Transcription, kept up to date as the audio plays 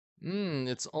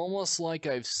It's almost like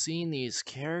I've seen these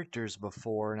characters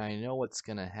before and I know what's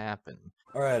gonna happen.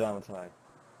 Alright, I'm time.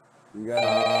 You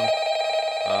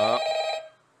got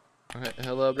Okay,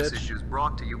 hello, This bitch. issue is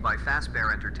brought to you by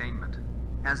Fazbear Entertainment.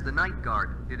 As the night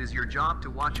guard, it is your job to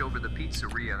watch over the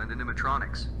pizzeria and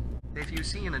animatronics. If you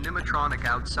see an animatronic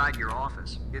outside your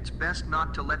office, it's best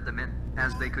not to let them in,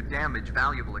 as they could damage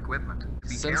valuable equipment.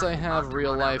 Since I have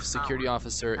real-life security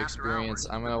officer experience,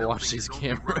 I'm gonna watch these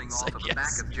cameras, I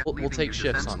guess. We'll take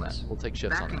shifts on that. We'll take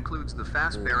shifts on that. That concludes the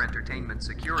Fazbear Entertainment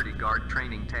security guard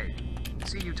training take.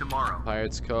 See you tomorrow.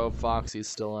 Pirates Cove, Foxy's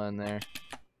still in there.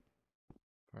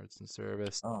 Parts and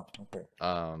service. Oh, okay.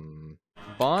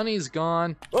 Bonnie's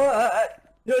gone. Oh,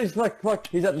 no, look,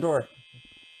 he's at the door.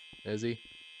 Is he?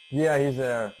 Yeah, he's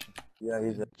there. Yeah,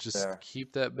 he's Just there.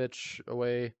 keep that bitch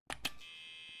away.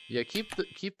 Yeah, keep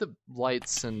the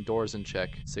lights and doors in check.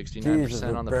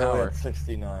 69% on the power. At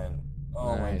 69.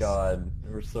 Oh my Nice. god,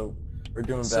 we're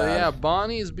doing bad. So yeah,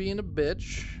 Bonnie's being a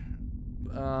bitch.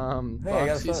 Hey, I got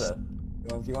a Foxy's- soda.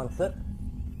 You want to sit?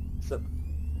 Sip.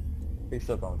 Take a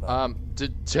sip on time. to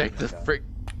take the frick.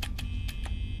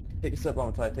 Take a sip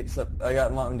on time. Take a sip. I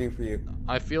got Mountain Dew for you.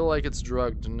 I feel like it's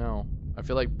drugged. No, I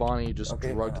feel like Bonnie just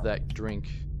Okay, drugged that drink.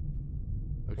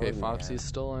 Okay, Oh, Foxy's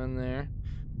still in there.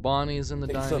 Bonnie's in the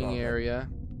Take a sip dining on that. area.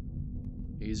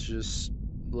 He's just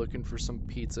looking for some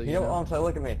pizza. You know what, Almside,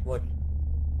 look at me. Look.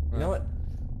 You know what?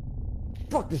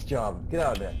 Fuck this job. Get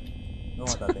out of there. I don't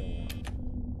want that thing anymore.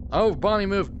 Oh, Bonnie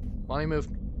moved. Bonnie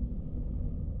moved.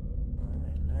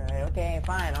 Alright, okay,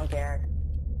 fine, I don't care.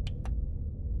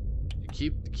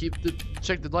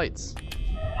 Check the lights.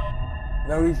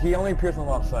 No, he only appears on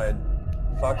the left side.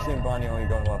 Foxy and Bonnie only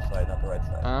go on the left side, not the right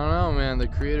side. I don't know, man. The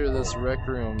creator of this rec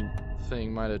room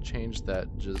thing might have changed that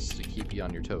just to keep you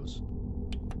on your toes.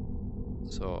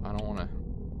 So I don't want to.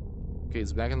 Okay,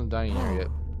 it's back in the dining area.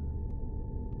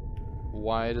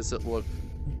 Why does it look?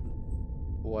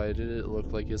 Why did it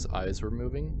look like his eyes were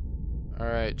moving? All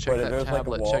right, check But that there's like a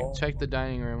tablet. wall. Check the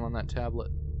dining room on that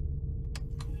tablet.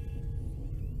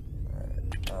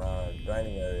 Alright,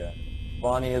 dining area.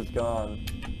 Bonnie is gone.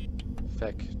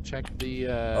 Feck. Check the.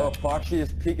 Oh, Foxy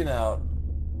is peeking out.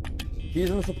 He's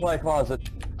in the supply closet.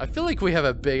 I feel like we have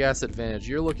a big ass advantage.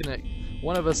 You're looking at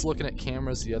one of us looking at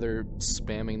cameras, the other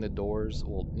spamming the doors.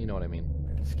 Well, you know what I mean.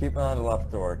 Just keep an eye on the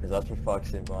left door, because that's where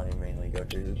Foxy and Bonnie mainly go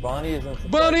to. Bonnie is in the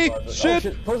supply Bonnie! closet. Shit! Oh,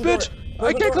 shit! Close the Bitch! door.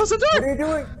 I can't close the door! What are you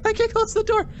doing? I can't close the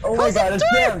door! Oh my Close god, the it's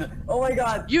door! jammed! Oh my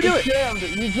god! You do it's it! Jammed!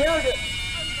 You jammed it!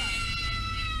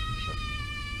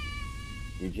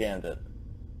 You jammed it.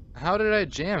 How did I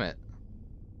jam it?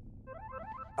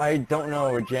 I don't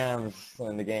know, it jams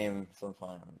in the game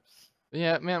sometimes.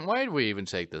 Yeah, man, why did we even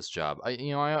take this job? I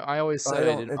always said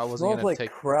I wasn't smells gonna like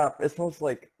take. crap. It smells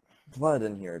like blood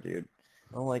in here, dude.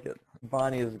 I don't like it.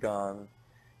 Bonnie is gone.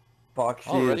 Foxy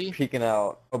Already? is peeking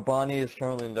out. But Bonnie is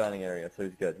currently in the dining area, so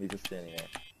he's good. He's just standing there.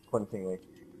 Pointingly.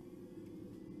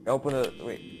 Open it.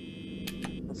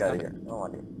 Wait. Look out of here. I don't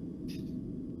want you.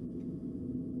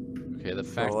 Okay, the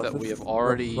fact let's that we just have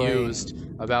already refrain. used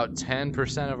about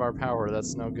 10% of our power,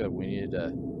 that's no good. We need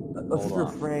to Let's hold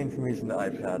on. refrain from using the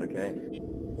iPad, okay?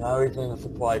 Now he's in the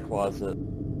supply closet.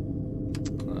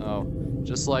 Oh,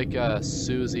 just like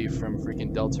Susie from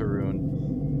freaking Deltarune,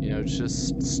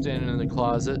 just standing in the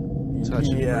closet,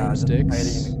 touching Just hiding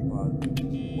broomsticks, in the closet.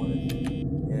 What is-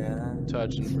 Yeah.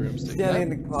 touching broomsticks. Standing in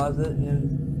the closet.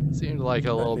 That seemed like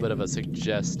a little bit of a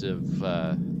suggestive.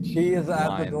 She is at the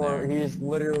line door. there. He's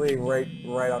literally right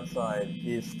outside.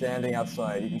 He's standing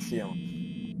outside. You can see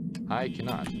him. I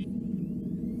cannot.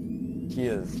 He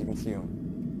is. You can see him.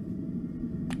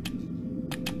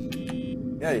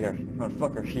 Yeah, you hear.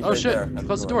 Motherfucker. He's Oh right shit! there. at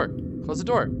Close the door. Close the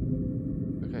door.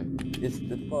 Okay. It's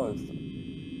closed.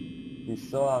 He's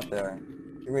still out there.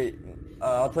 Wait.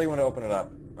 I'll tell you when to open it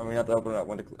up. I mean, not to open it up.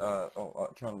 When to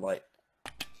turn on the light.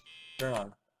 Turn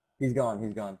on. He's gone.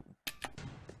 He's gone.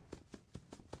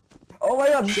 Oh my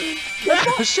god!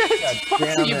 Oh shit! Fuck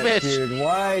Damn you, it, bitch! dude.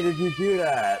 Why did you do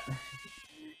that?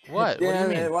 What? What do you Damn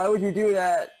mean? it, why would you do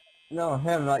that? No,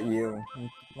 him, not you.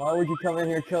 Why would you come in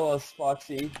here and kill us,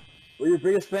 Foxy? We're your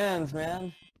biggest fans,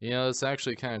 man. This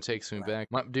actually kind of takes me back.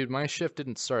 Dude, my shift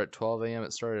didn't start at 12 a.m.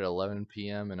 It started at 11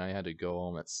 p.m. and I had to go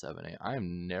home at 7 a.m. I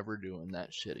am never doing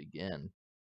that shit again.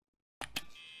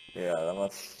 Yeah, that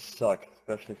must suck,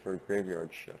 especially for a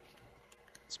graveyard shift.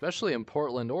 Especially in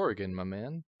Portland, Oregon, my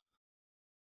man.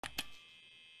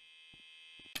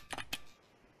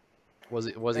 Was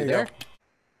he There you there?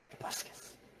 go.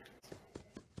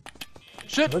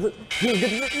 Shit! Was it?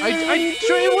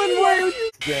 I wouldn't work!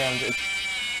 Jammed.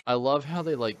 I love how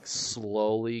they like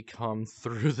slowly come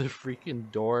through the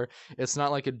freaking door. It's not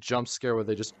like a jump scare where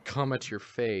they just come at your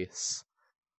face.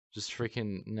 Just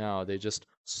freaking no, they just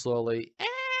slowly.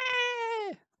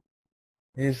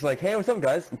 He's like, hey, what's up,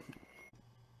 guys?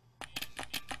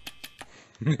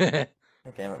 Damn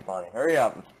it, Bonnie, hurry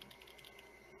up.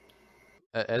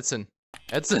 Edson.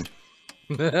 Edson!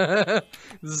 This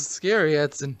is scary,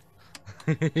 Edson.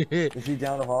 Is he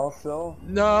down the hall still?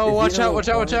 No, Is watch he in out, the watch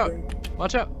out, watch out! thing?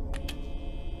 Watch out!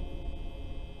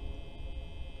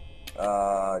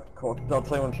 Cool. I'll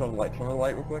tell you when to turn the light. Turn the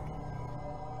light real quick.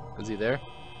 Is he there?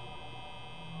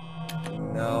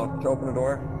 No, to open the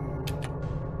door.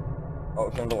 Oh,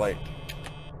 turn the light.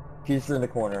 He's in the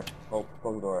corner. Oh,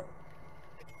 close the door.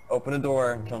 Open the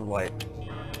door and turn the light.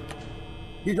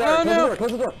 He's there! Oh, Close no! the door!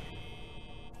 Close the door!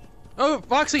 Oh,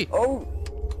 Foxy! Oh!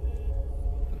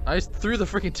 I threw the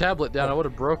freaking tablet down. I would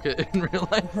have broke it in real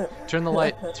life. Turn the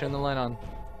light. Turn the light on.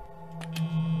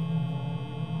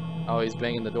 Oh, he's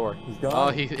banging the door. He's gone.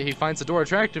 Oh, he finds the door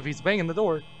attractive. He's banging the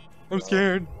door. I'm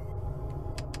scared.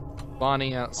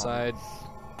 Bonnie outside.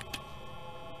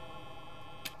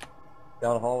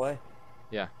 Down the hallway?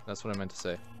 Yeah, that's what I meant to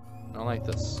say. I don't like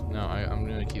this. No, I'm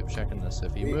gonna keep checking this.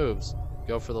 If he moves,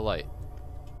 go for the light.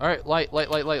 Alright, light, light,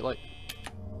 light, light, light.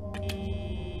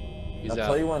 He's I'll out.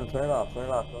 tell you when. Turn it off. Turn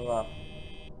it off. Turn it off.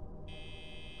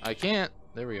 I can't.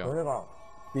 There we Turn go. it off.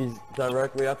 He's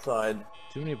directly outside.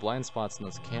 Too many blind spots in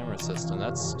this camera system.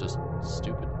 That's just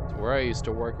stupid. Where I used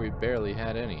to work, we barely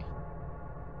had any.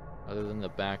 Other than the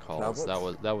back halls.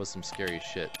 That was some scary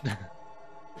shit.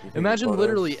 Imagine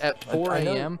literally at 4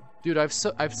 a.m. Dude, I've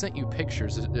sent you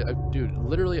pictures. Dude,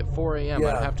 literally at 4 a.m.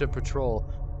 Yeah. I'd have to patrol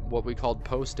what we called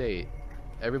post 8.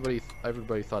 Everybody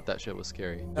thought that shit was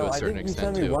scary to a certain I think extent you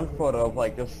sent me too. one photo of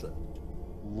like just.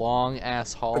 Long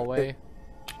ass hallway.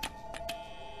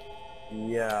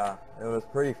 Yeah, it was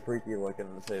pretty freaky looking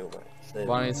to say the least.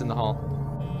 Bonnie's in the hall.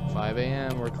 5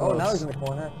 a.m. We're close. Oh, now he's in the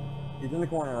corner. He's in the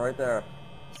corner right there.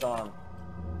 Saw him.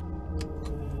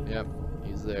 Yep,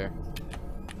 he's there.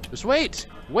 Just wait!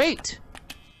 Wait!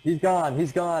 He's gone.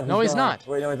 He's gone. No, he's gone. not.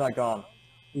 Wait, no, he's not gone.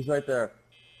 He's right there.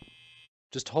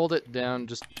 Just hold it down.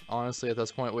 Just honestly, at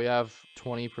this point, we have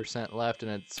 20% left,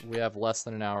 and we have less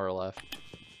than an hour left.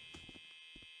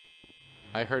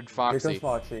 I heard Here Foxy. comes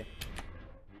Foxy.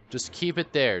 Just keep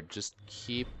it there. Just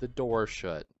keep the door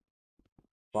shut.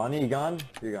 Bonnie, you gone?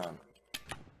 You're gone.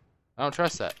 I don't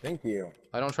trust that. Thank you.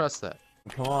 I don't trust that.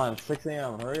 Come on, 6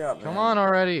 a.m. Hurry up, man. Come on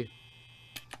already.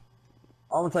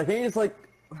 Almost like, can you just like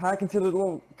hack into the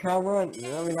little camera? And,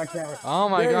 I mean, not camera. Oh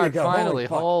my There you god, go. finally. Holy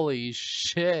fuck. Holy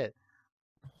shit.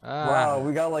 Ah. Wow,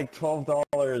 we got like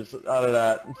 $12 out of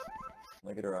that.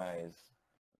 Look at her eyes.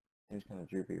 She's kind of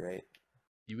droopy, right?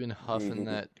 You been huffing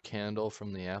that candle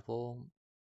from the apple?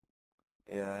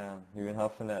 Yeah, you been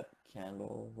huffing that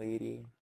candle, lady?